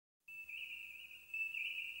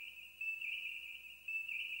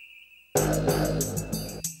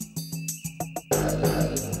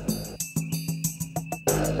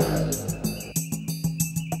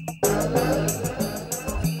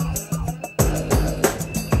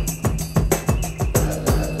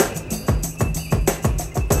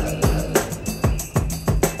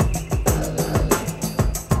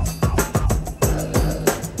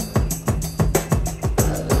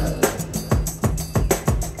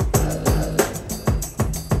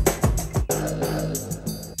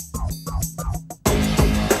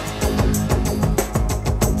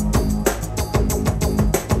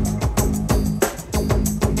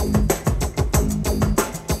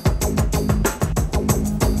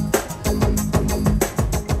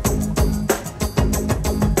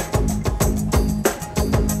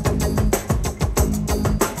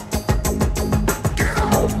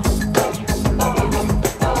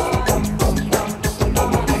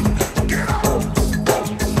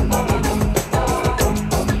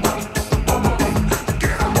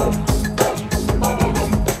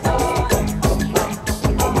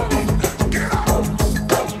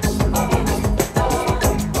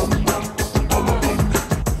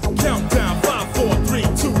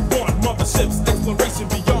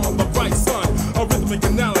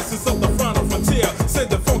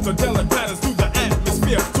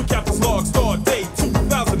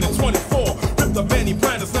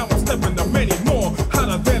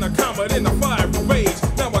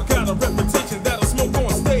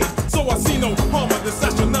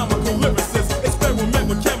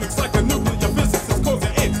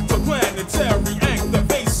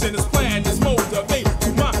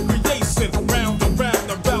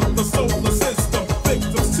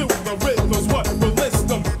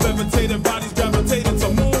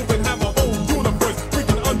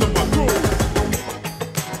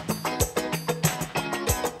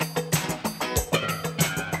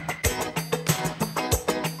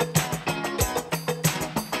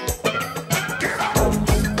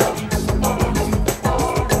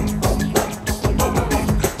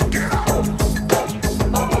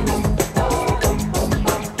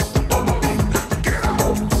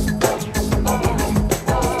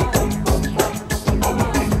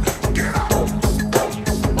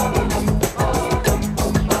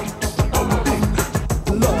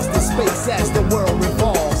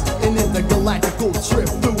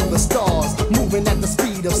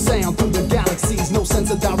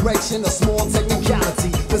A small technicality,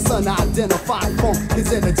 the sun identified funk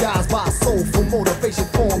is energized by soulful motivation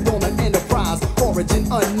formed on an enterprise. Origin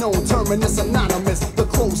unknown, terminus anonymous. The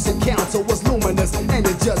close encounter was luminous, and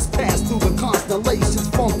it just passed through the constellations.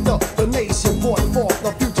 Funked up the nation, brought forth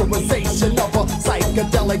the futurization of a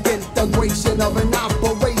psychedelic integration of an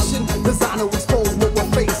operation designed to expose what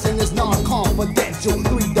we're facing. Is non-confidential,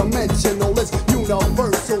 three-dimensional, it's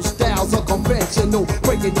universal. Styles are conventional,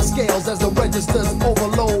 breaking the scales as the registers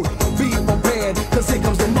overload. Be prepared, cause here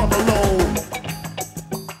comes the mother load.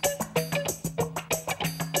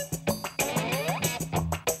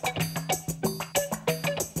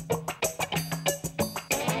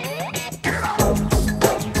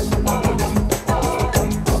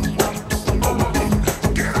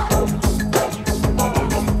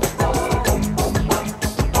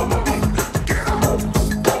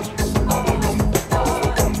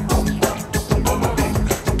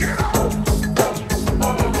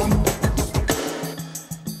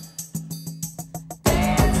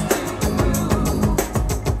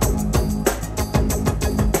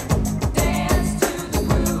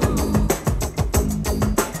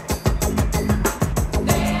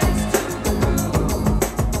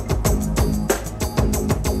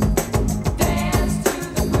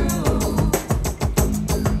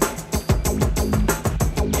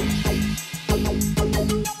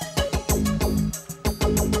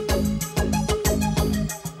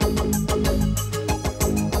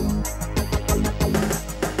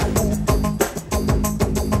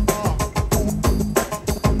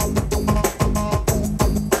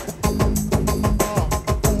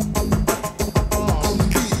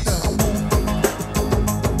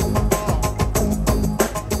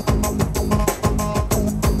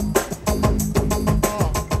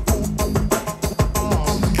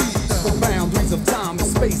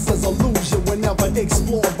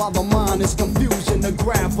 Explored by the mind is confusion. The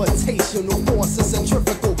gravitational force is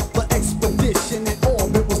centrifugal. The expedition in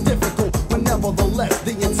orbit was difficult, but nevertheless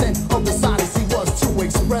the intent of this odyssey was to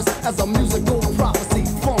express as a musical prophecy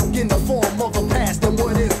funk in the form of the past and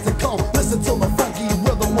what is to come. Listen to the funky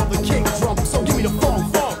rhythm of the kick drum. So give me the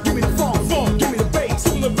funk, funk, give me the funk, funk, give me the bass.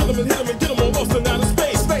 Tune the rhythm and hit 'em and get 'em all lost in outer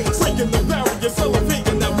space. Breaking the barriers,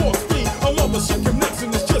 elevating that warp speed. A mothership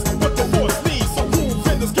connection is just what the force needs. So groove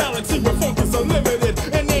in this galaxy where funk is unlimited,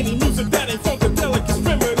 and any music that